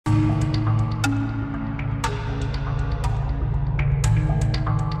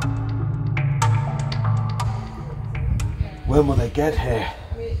When will they get here?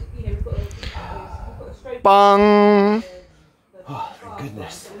 Bang! Oh, thank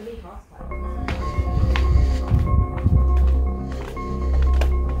goodness.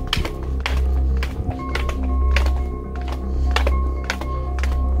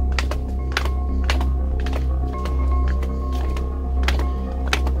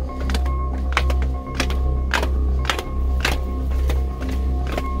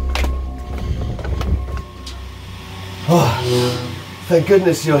 Oh, thank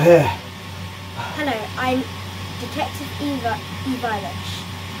goodness you're here. Hello, I'm Detective Eva Gyll-Murray.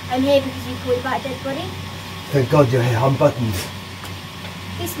 I'm here because you called about a dead body. Thank God you're here. I'm Buttons.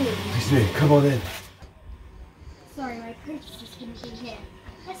 It's me. It's me. Come on in. Sorry, my princess is going to be here.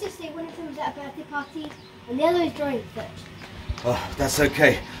 Let's just say one of them was at a birthday party and the other is drawing foot. Oh, that's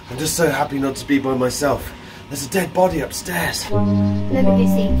okay. I'm just so happy not to be by myself. There's a dead body upstairs. Let me go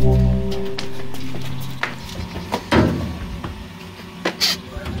see.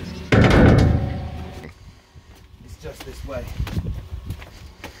 Just this way.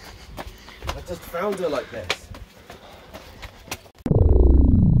 I just found her like this.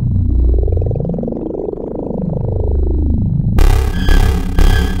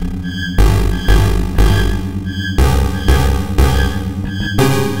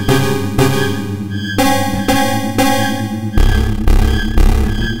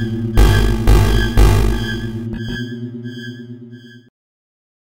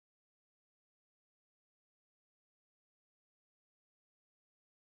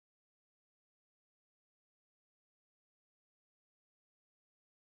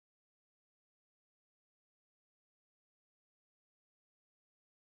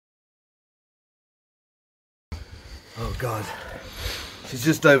 Oh God, she's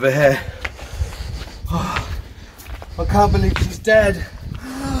just over here. Oh, I can't believe she's dead.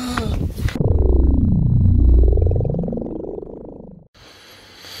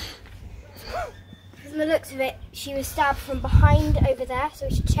 From the looks of it, she was stabbed from behind over there, so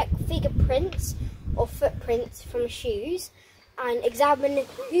we should check fingerprints or footprints from shoes and examine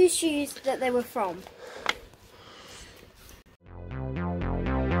whose shoes that they were from.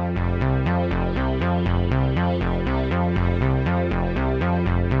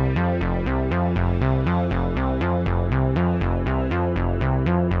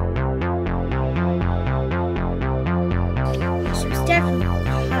 Definitely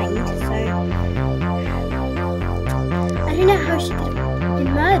behind, so I don't know how she could have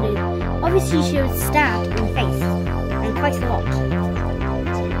been murdered. Obviously she was stabbed in the face, and quite a lot.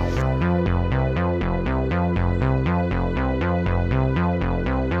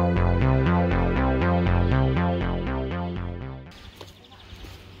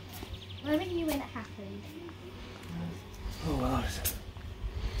 Where were you when it happened? Oh well, I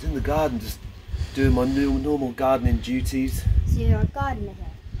was in the garden just doing my normal gardening duties. So you're a gardener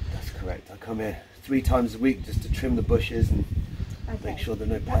here? That's correct. I come here 3 times a week just to trim the bushes and make sure there are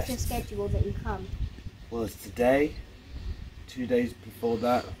no pests. What's your schedule that you come? Well, it's today, 2 days before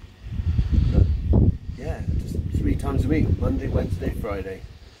that. But yeah, just 3 times a week, Monday, Wednesday, Friday.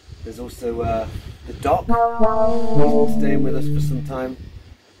 There's also the doc, who's been staying with us for some time.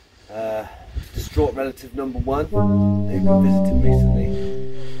 Distraught relative number 1, they've been visiting recently.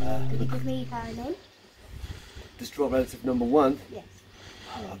 Could you give me her name? Distraught relative number 1? Yes.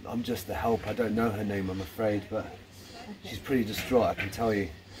 I'm just the help. I don't know her name, I'm afraid, but she's pretty distraught, I can tell you.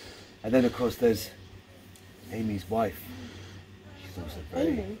 And then of course there's Amy's wife. She's also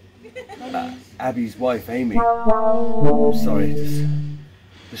very... Amy? Abby's wife, Amy. I'm sorry, just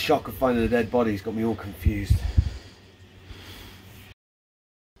the shock of finding a dead body's got me all confused.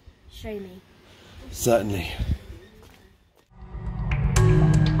 Show me. Certainly.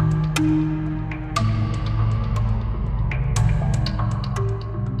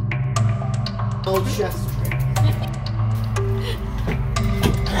 Old chef's trick.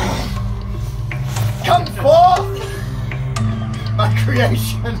 Come forth, my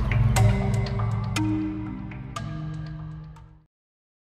creation.